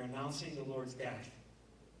cup, you're announcing the Lord's death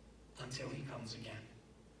until He comes again.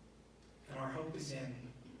 And our hope is in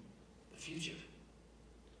the future.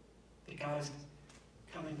 That God is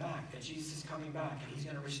coming back, that Jesus is coming back, and He's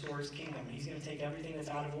going to restore His kingdom, and He's going to take everything that's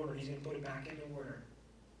out of order, and He's going to put it back into order.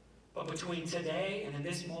 But between today and in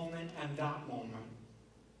this moment and that moment,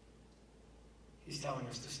 He's telling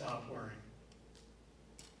us to stop worrying,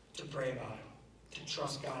 to pray about it, to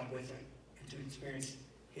trust God with it, and to experience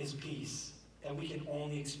His peace that we can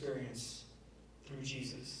only experience through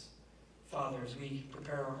Jesus. Father, as we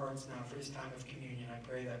prepare our hearts now for this time of communion, I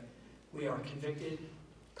pray that we are convicted,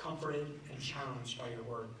 comforted, and challenged by your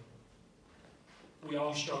word. We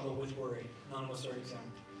all struggle with worry. None of us are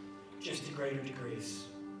exempt, just to greater degrees.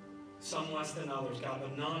 Some less than others, God,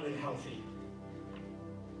 but none of it healthy.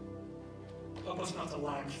 Help us not to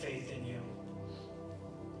lack faith in you.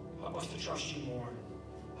 Help us to trust you more.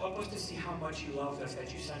 Help us to see how much you loved us,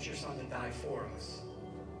 that you sent your Son to die for us,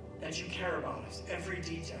 that you care about us, every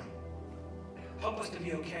detail. Help us to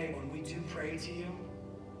be okay when we do pray to you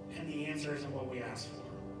and the answer isn't what we ask for.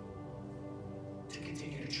 to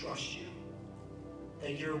continue to trust you,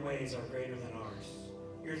 that your ways are greater than ours.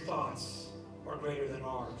 Your thoughts are greater than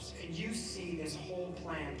ours. And you see this whole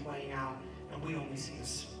plan playing out, and we only see a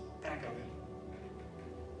speck of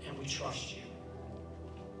it. And we trust you.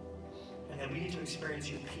 And that we get to experience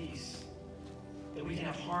your peace. That we can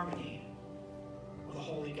have harmony with a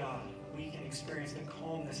holy God. We can experience the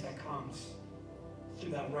calmness that comes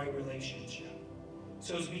through that right relationship.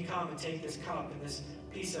 So as we come and take this cup and this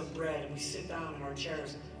piece of bread and we sit down in our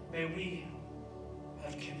chairs, may we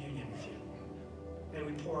have communion with you. May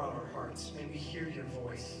we pour out our hearts. May we hear your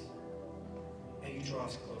voice. May you draw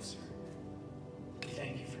us closer. We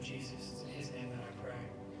thank you for Jesus. It's in his name that I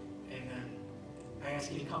pray. Amen. I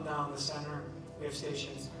ask you to come down the center. We have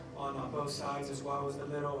stations on both sides as well as the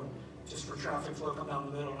middle. And just for traffic flow, come down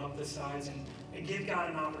the middle and up the sides and give God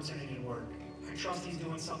an opportunity to work. I trust he's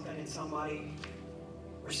doing something in somebody.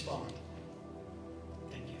 Respond.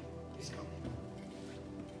 Thank you. Please come.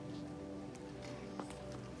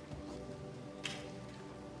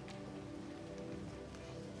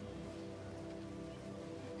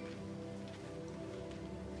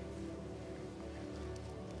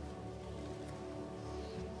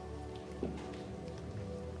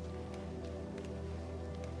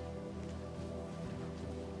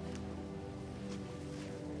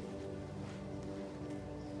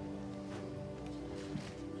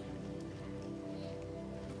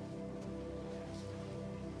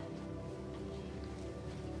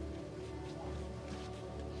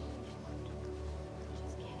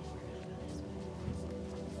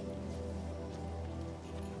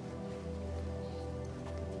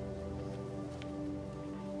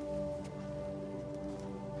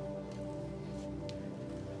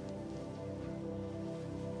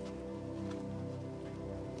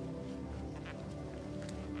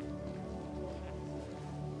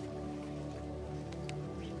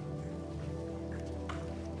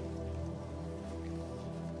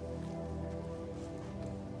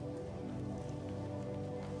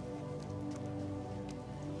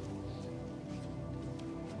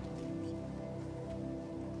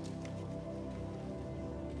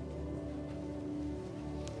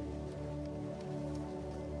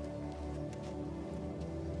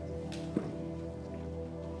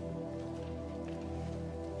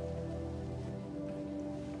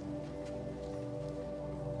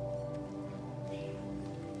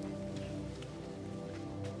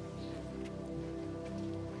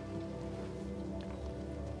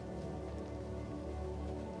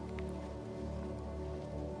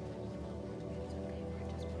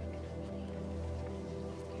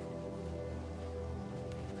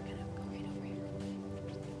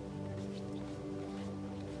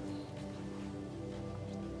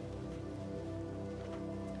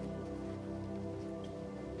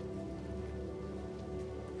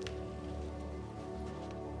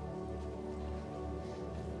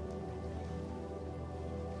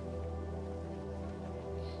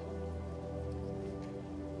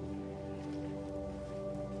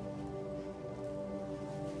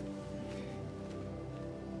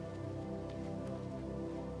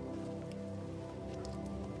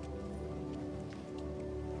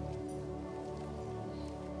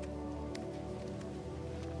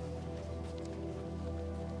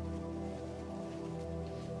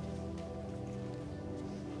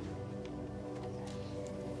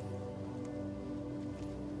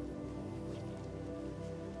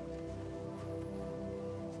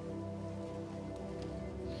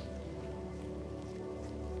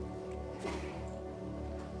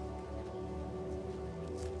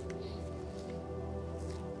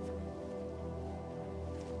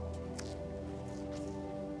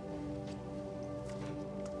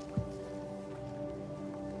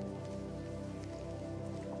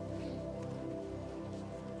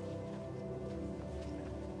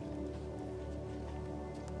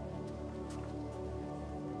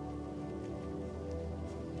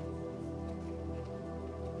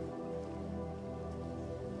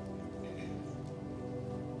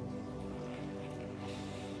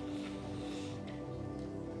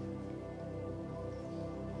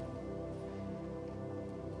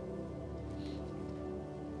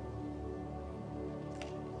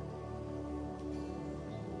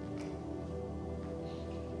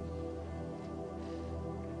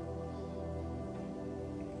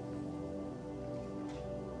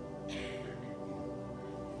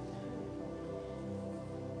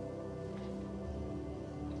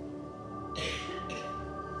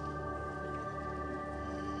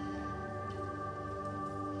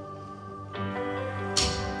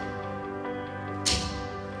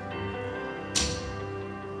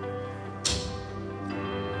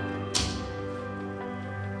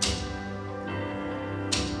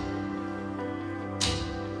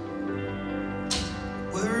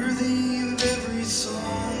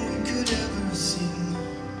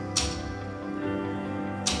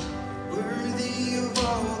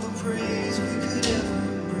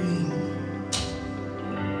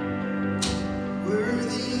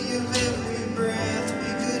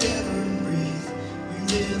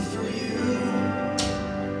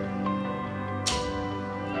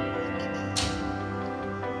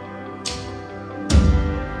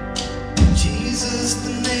 Jesus,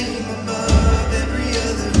 the name above every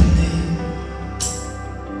other name.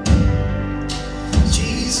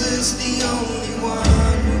 Jesus, the only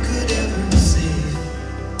one who could ever save.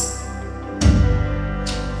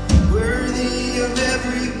 Worthy of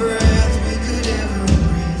every breath we could ever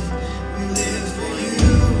breathe. We live for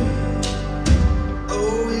you.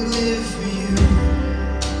 Oh, we live for you.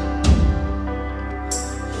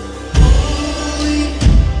 Holy,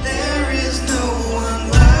 there is no one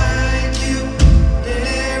like you.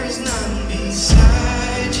 There is none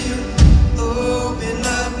beside you. Open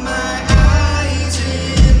up my eyes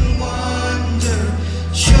in wonder.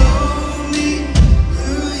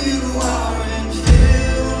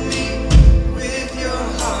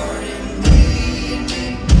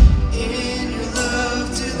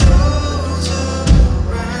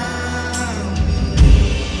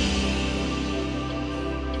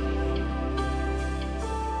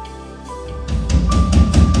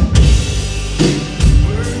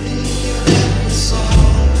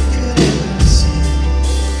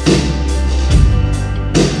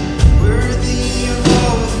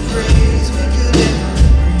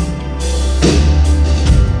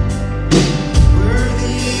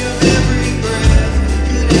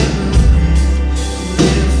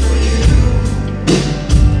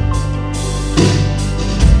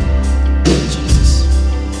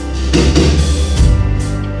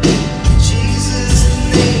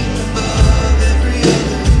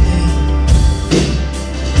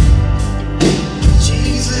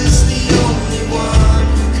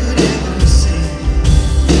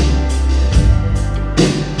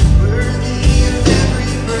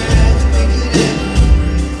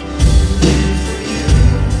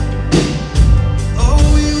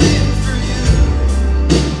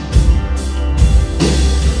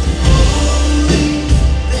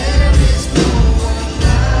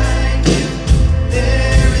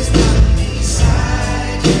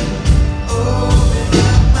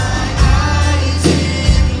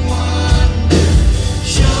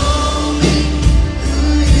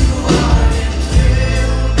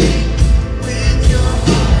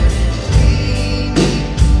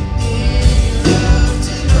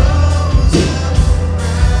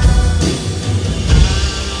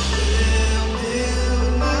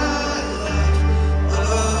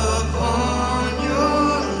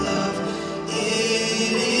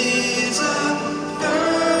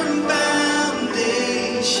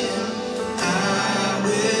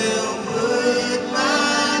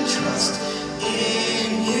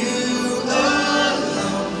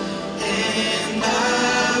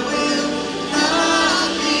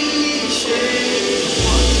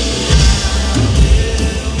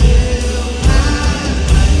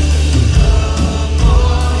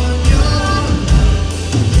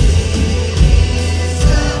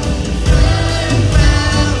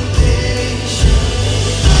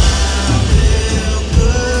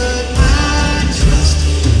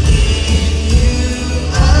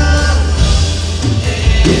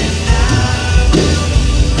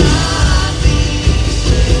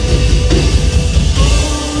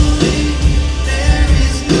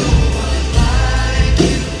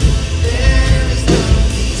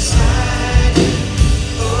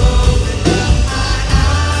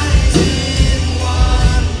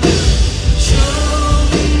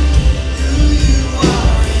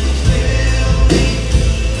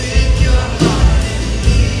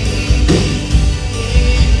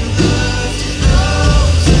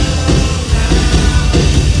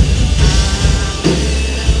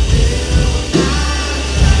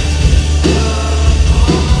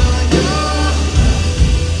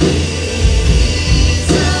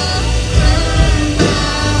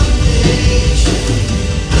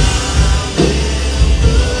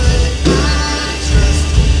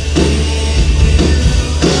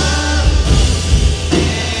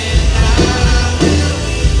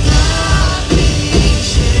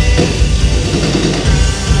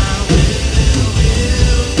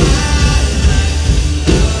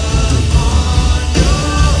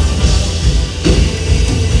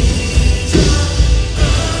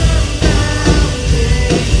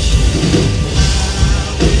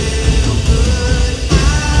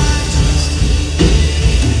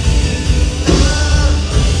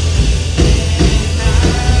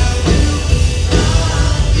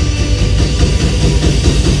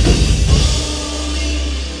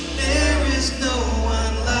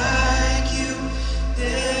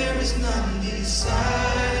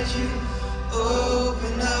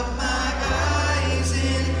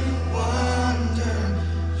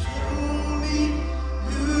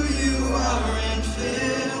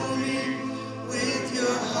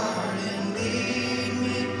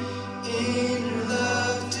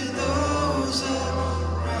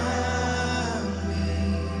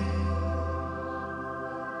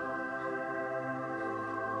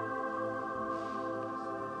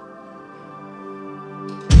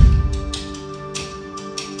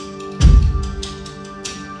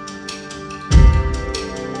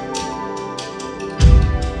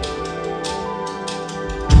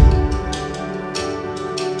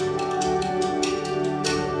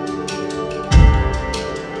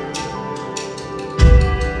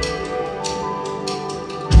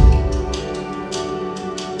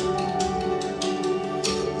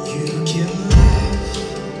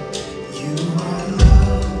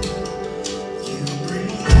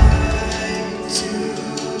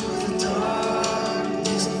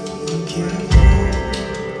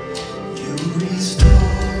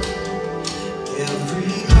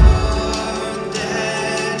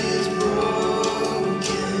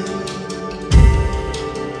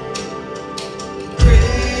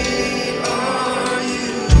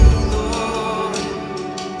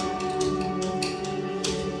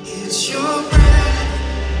 It's your breath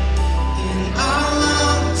in our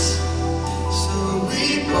lungs, so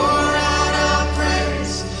we pour out our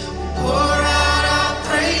praise. Pour out our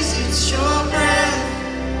praise. It's your breath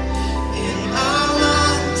in our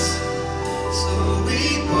lungs, so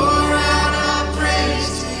we pour out our praise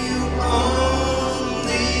to you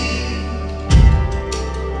only.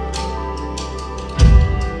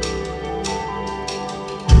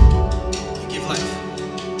 You give life.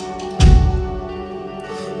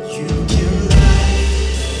 You give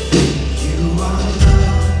life. You are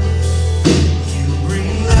love. You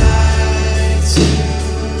bring light to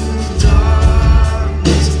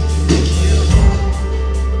darkness. You give hope.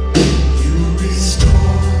 You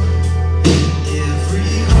restore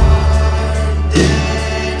every heart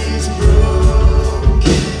that is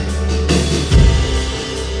broken.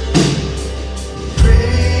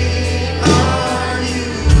 Great are you,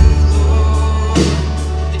 Lord.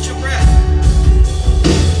 It's your breath.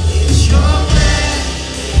 It's your breath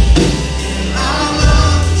in our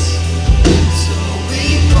lungs, so we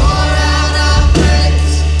pour out our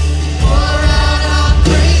praise. Pour out our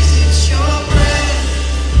praise. It's your breath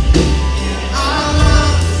in our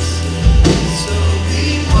lungs, so we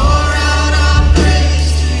pour out our praise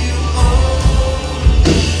to you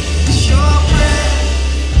only. It's your breath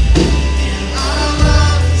in our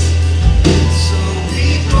lungs, so we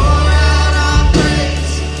pour out our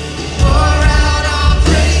praise. Pour out our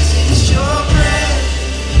praise. It's your breath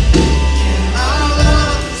in our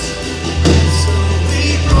lungs, so we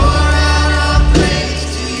pour out our praise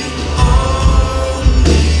to you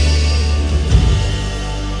only.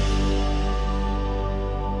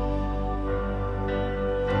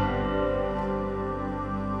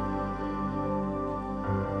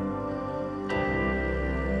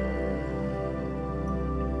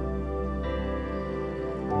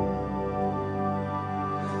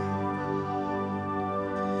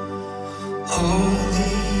 All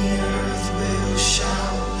the earth will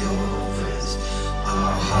shout your praise.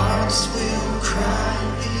 Our hearts will cry.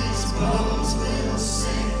 These bones will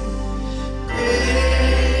sing. Great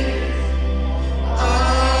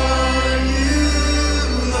are you,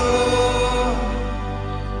 Lord.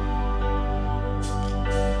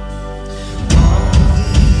 All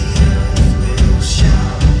the earth will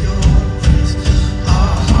shout your praise.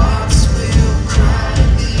 Our hearts will cry.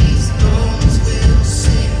 These bones will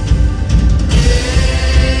sing.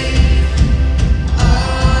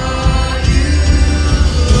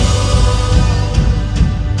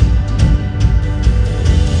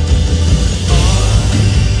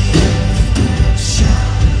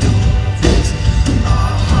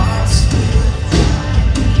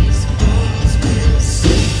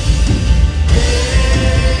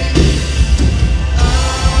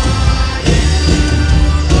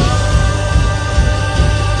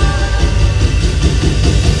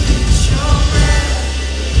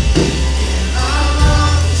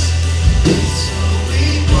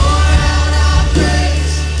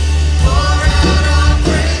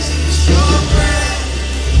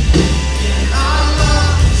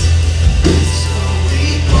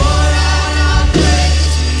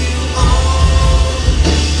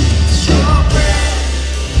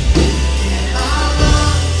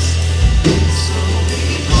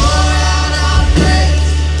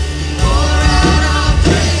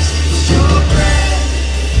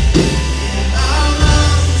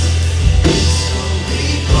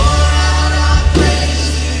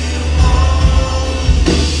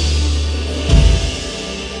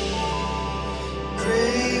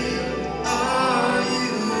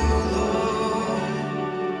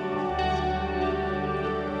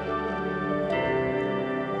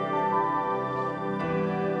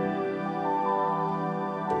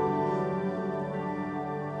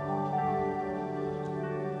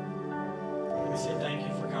 Let me say thank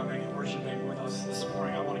you for coming and worshiping with us this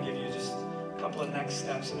morning. I want to give you just a couple of next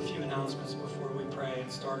steps and a few announcements before we pray and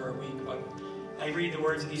start our week. But I read the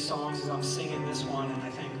words of these songs as I'm singing this one, and I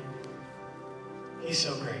think, He's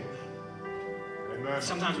so great. Amen.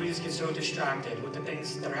 Sometimes we just get so distracted with the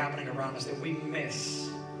things that are happening around us that we miss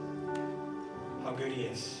how good He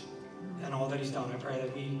is and all that He's done. I pray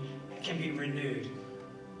that we can be renewed,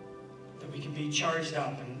 that we can be charged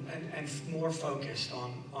up and more focused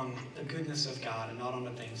on the goodness of God and not on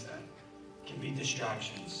the things that can be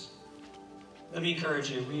distractions. Let me encourage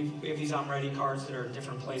you. We have these I'm Ready cards that are in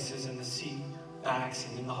different places in the seat backs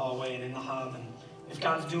and in the hallway and in the hub. And if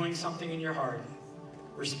God's doing something in your heart,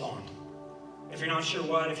 respond. If you're not sure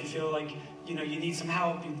what, if you feel like you need some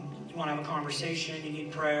help, you want to have a conversation, you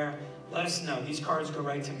need prayer, let us know. These cards go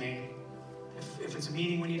right to me. If it's a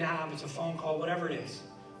meeting we need to have, it's a phone call, whatever it is,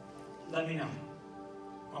 let me know.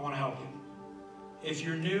 I want to help you. If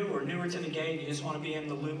you're new or newer to the gate, you just want to be in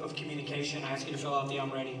the loop of communication, I ask you to fill out the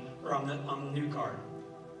I'm ready, or on the new card.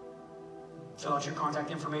 Fill out your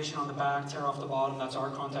contact information on the back, tear off the bottom. That's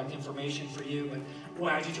our contact information for you. But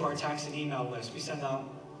we'll add you to our text and email list. We send out,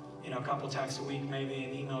 a couple texts a week, maybe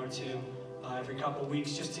an email or two every couple of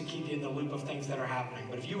weeks, just to keep you in the loop of things that are happening.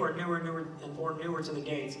 But if you are newer to the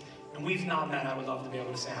gates, and we've not met, I would love to be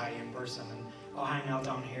able to say hi to you in person. And I'll hang out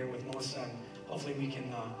down here with Melissa, and hopefully we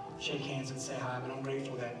can shake hands and say hi. But I'm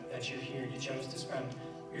grateful that you're here. You chose to spend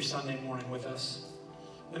your Sunday morning with us.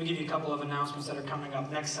 Let me give you a couple of announcements that are coming up.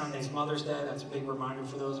 Next Sunday's Mother's Day. That's a big reminder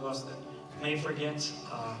for those of us that may forget.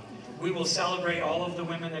 We will celebrate all of the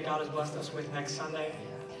women that God has blessed us with next Sunday.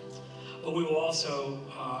 But we will also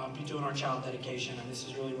be doing our child dedication. And this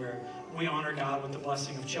is really where we honor God with the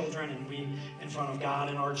blessing of children. And we, in front of God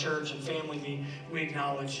and our church and family, we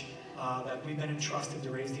acknowledge that we've been entrusted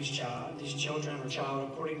to raise these children or child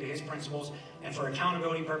according to His principles. And for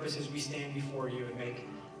accountability purposes, we stand before you and make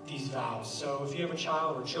these vows. So if you have a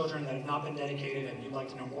child or children that have not been dedicated and you'd like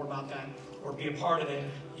to know more about that or be a part of it,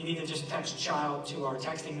 you need to just text child to our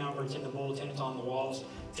texting number. It's in the bulletin, it's on the walls.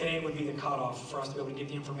 Today would be the cutoff for us to be able to get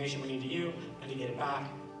the information we need to you and to get it back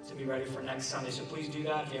to be ready for next Sunday. So please do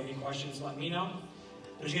that. If you have any questions, let me know.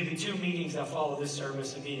 There's going to be 2 meetings that follow this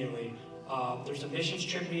service immediately. There's a missions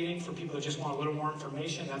trip meeting for people that just want a little more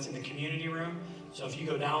information. That's in the community room. So if you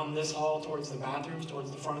go down this hall towards the bathrooms, towards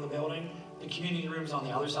the front of the building, the community room is on the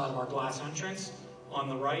other side of our glass entrance, on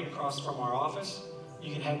the right, across from our office.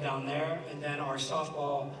 You can head down there, and then our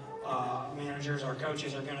softball managers, our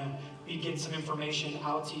coaches, are going to be getting some information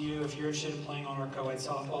out to you if you're interested in playing on our co-ed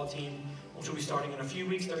softball team, which will be starting in a few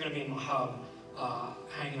weeks. They're going to be in the hub,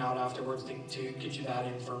 hanging out afterwards to get you that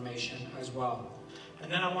information as well.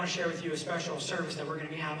 And then I want to share with you a special service that we're going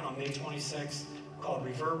to be having on May 26th called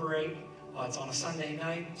Reverberate. It's on a Sunday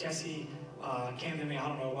night. Jesse came to me, I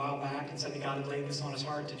don't know, a while back and said that God had laid this on his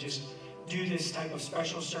heart to just do this type of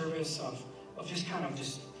special service of just kind of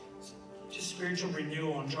just spiritual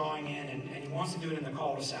renewal and drawing in, and he wants to do it in the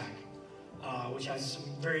cul-de-sac, which has some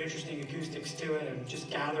very interesting acoustics to it, and just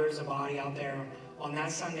gather as a body out there on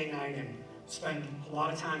that Sunday night and spend a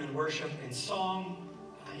lot of time in worship, in song,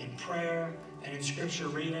 in prayer, and in scripture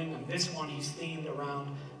reading. And this one he's themed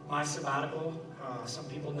around my sabbatical. Some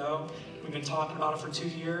people know we've been talking about it for 2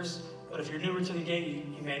 years. But if you're newer to the gate,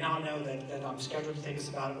 you may not know that I'm scheduled to take a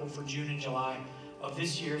sabbatical for June and July of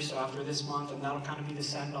this year. So after this month, and that'll kind of be the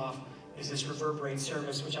send-off, is this Reverberate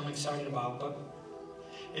service, which I'm excited about. But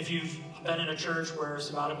if you've been in a church where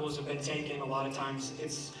sabbaticals have been taken, a lot of times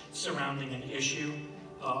it's surrounding an issue,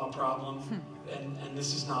 a problem, and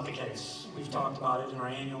this is not the case. We've talked about it in our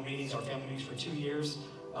annual meetings, our family meetings, for 2 years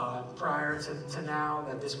prior to now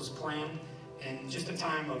that this was planned, and just a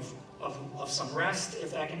time of some rest,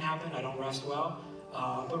 if that can happen. I don't rest well,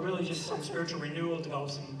 but really just some spiritual renewal,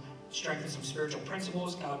 develop some strength and some spiritual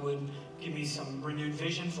principles. God would give me some renewed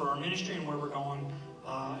vision for our ministry and where we're going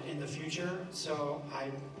in the future. So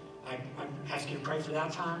I ask you to pray for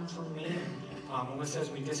that time for me. Melissa says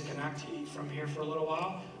we disconnect from here for a little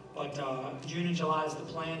while, but June and July is the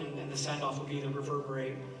plan, and the send-off will be the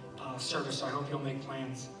Reverberate service. So I hope you'll make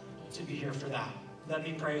plans to be here for that. Let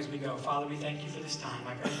me pray as we go. Father, we thank you for this time.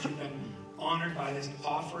 I pray that you've been honored by this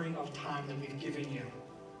offering of time that we've given you,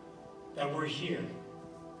 that we're here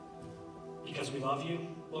because we love you.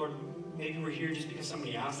 Lord, maybe we're here just because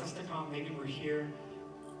somebody asked us to come. Maybe we're here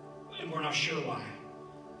and we're not sure why.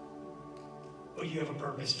 But you have a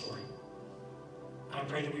purpose for it. I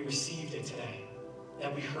pray that we received it today,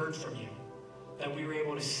 that we heard from you, that we were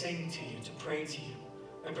able to sing to you, to pray to you.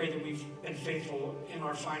 I pray that we've been faithful in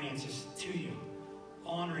our finances to you,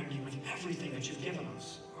 honoring you with everything that you've given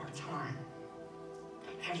us, our time,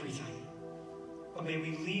 everything. But may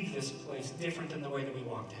we leave this place different than the way that we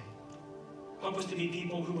walked in. Help us to be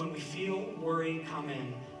people who, when we feel worry come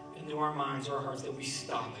into our minds or our hearts, that we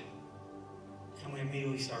stop it and we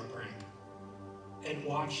immediately start praying. And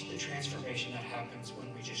watch the transformation that happens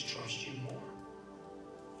when we just trust you more.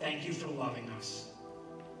 Thank you for loving us.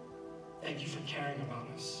 Thank you for caring about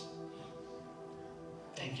us.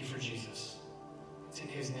 Thank you for Jesus. It's in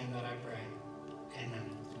his name that I pray. Amen.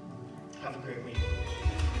 Have a great week.